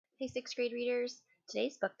Hey, sixth grade readers.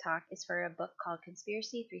 Today's book talk is for a book called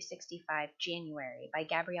Conspiracy 365 January by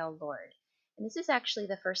Gabrielle Lord. And this is actually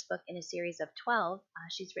the first book in a series of 12.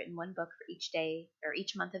 She's written one book for each day or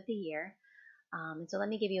each month of the year. And so let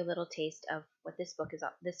me give you a little taste of what this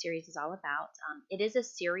series is all about. It is a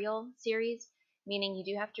serial series, meaning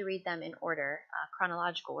you do have to read them in order,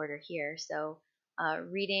 chronological order here. So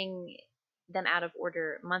reading them out of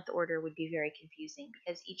order, month order, would be very confusing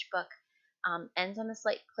because each book ends on a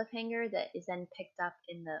slight cliffhanger that is then picked up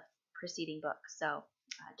in the preceding book. So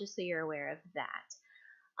just so you're aware of that.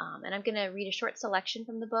 And I'm going to read a short selection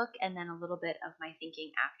from the book and then a little bit of my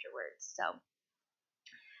thinking afterwards. So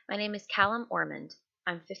my name is Callum Ormond.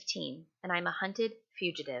 I'm 15, and I'm a hunted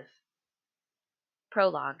fugitive.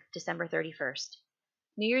 Prologue, December 31st.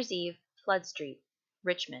 New Year's Eve, Flood Street,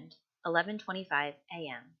 Richmond, 11:25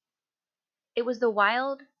 a.m. It was the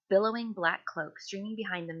wild, billowing black cloak streaming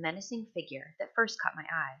behind the menacing figure that first caught my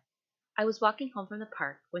eye. I was walking home from the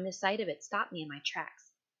park when the sight of it stopped me in my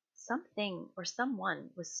tracks. Something or someone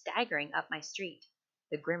was staggering up my street.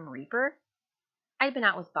 The Grim Reaper? I'd been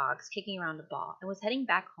out with Boggs, kicking around a ball, and was heading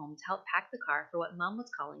back home to help pack the car for what Mum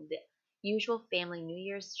was calling the usual family New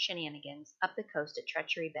Year's shenanigans up the coast at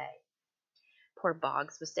Treachery Bay. Poor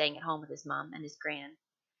Boggs was staying at home with his mum and his gran.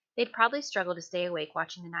 They'd probably struggle to stay awake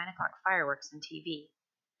watching the 9 o'clock fireworks on TV.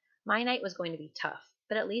 My night was going to be tough,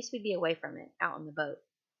 but at least we'd be away from it, out on the boat.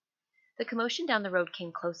 The commotion down the road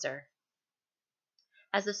came closer.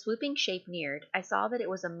 As the swooping shape neared, I saw that it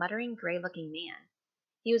was a muttering, gray-looking man.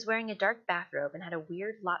 He was wearing a dark bathrobe and had a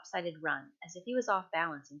weird, lopsided run, as if he was off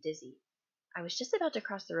balance and dizzy. I was just about to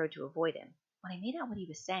cross the road to avoid him, when I made out what he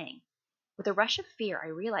was saying. With a rush of fear, I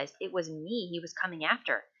realized it was me he was coming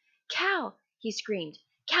after. "Cal!" he screamed.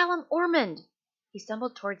 "Callum Ormond!" He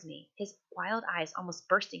stumbled towards me, his wild eyes almost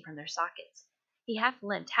bursting from their sockets. He half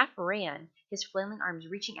limped, half ran, his flailing arms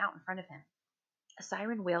reaching out in front of him. A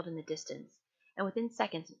siren wailed in the distance, and within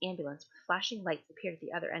seconds an ambulance with flashing lights appeared at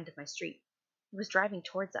the other end of my street. It was driving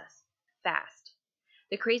towards us, fast.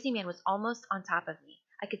 The crazy man was almost on top of me.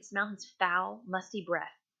 I could smell his foul, musty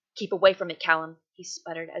breath. "Keep away from it, Callum," he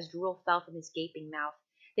sputtered as drool fell from his gaping mouth.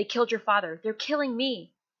 "They killed your father. They're killing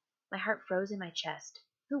me." My heart froze in my chest.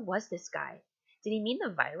 Who was this guy? Did he mean the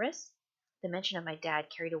virus? The mention of my dad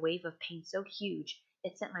carried a wave of pain so huge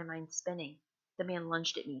it sent my mind spinning. The man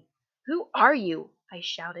lunged at me. "Who are you?" I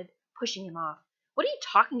shouted, pushing him off. "What are you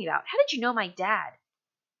talking about? How did you know my dad?"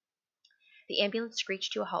 The ambulance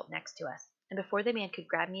screeched to a halt next to us, and before the man could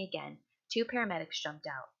grab me again, 2 paramedics jumped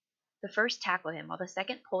out. The first tackled him, while the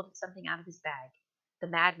second pulled something out of his bag. The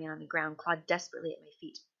madman on the ground clawed desperately at my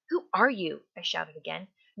feet. "Who are you?" I shouted again.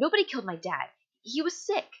 "Nobody killed my dad. He was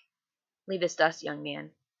sick." "Leave this to us, young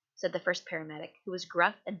man," said the first paramedic, who was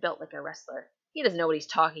gruff and built like a wrestler. "He doesn't know what he's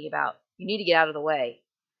talking about. You need to get out of the way."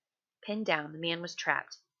 Pinned down, the man was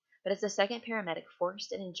trapped, but as the second paramedic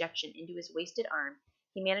forced an injection into his wasted arm,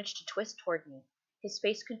 he managed to twist toward me. His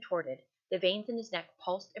face contorted, the veins in his neck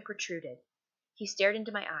pulsed and protruded. He stared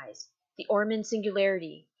into my eyes. "The Ormond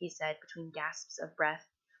Singularity," he said between gasps of breath.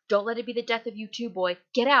 "Don't let it be the death of you too, boy.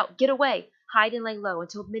 Get out, get away, hide and lay low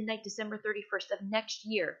until midnight December 31st of next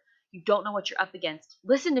year. You don't know what you're up against.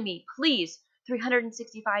 Listen to me, please.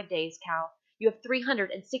 365 days, Cal. You have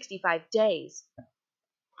 365 days.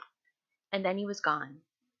 And then he was gone.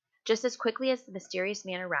 Just as quickly as the mysterious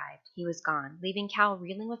man arrived, he was gone, leaving Cal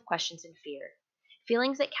reeling with questions and fear.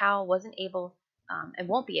 Feelings that Cal wasn't able and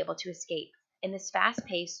won't be able to escape in this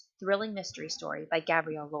fast-paced, thrilling mystery story by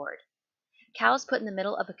Gabrielle Lord. Cal is put in the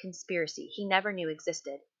middle of a conspiracy he never knew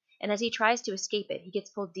existed, and as he tries to escape it, he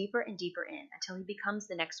gets pulled deeper and deeper in until he becomes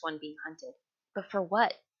the next one being hunted. But for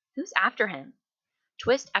what? Who's after him?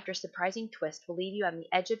 Twist after surprising twist will leave you on the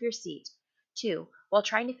edge of your seat, too, while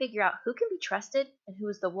trying to figure out who can be trusted and who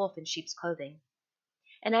is the wolf in sheep's clothing.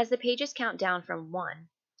 And as the pages count down to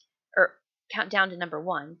number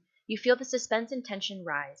 1, you feel the suspense and tension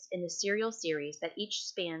rise in the serial series that each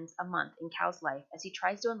spans a month in Cal's life as he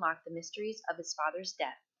tries to unlock the mysteries of his father's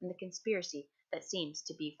death and the conspiracy that seems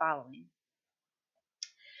to be following.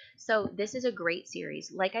 So this is a great series.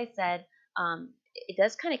 Like I said, it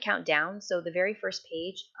does kind of count down. So the very first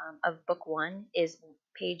page of book 1 is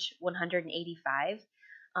page 185.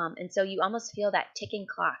 And so you almost feel that ticking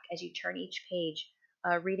clock as you turn each page,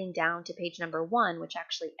 reading down to page number 1, which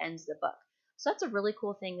actually ends the book. So that's a really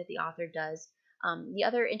cool thing that the author does. The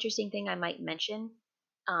other interesting thing I might mention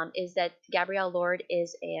is that Gabrielle Lord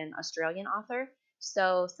is an Australian author.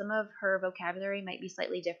 So some of her vocabulary might be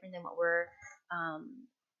slightly different than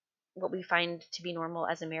what we find to be normal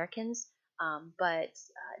as Americans, but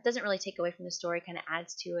it doesn't really take away from the story, kind of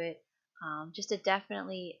adds to it. Just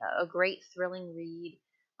definitely a great thrilling read.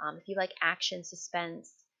 If you like action,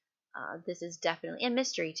 suspense, this is definitely, and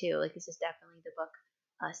mystery too, like this is definitely the book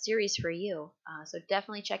series for you. So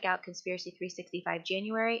definitely check out Conspiracy 365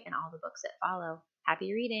 January and all the books that follow.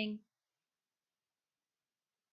 Happy reading!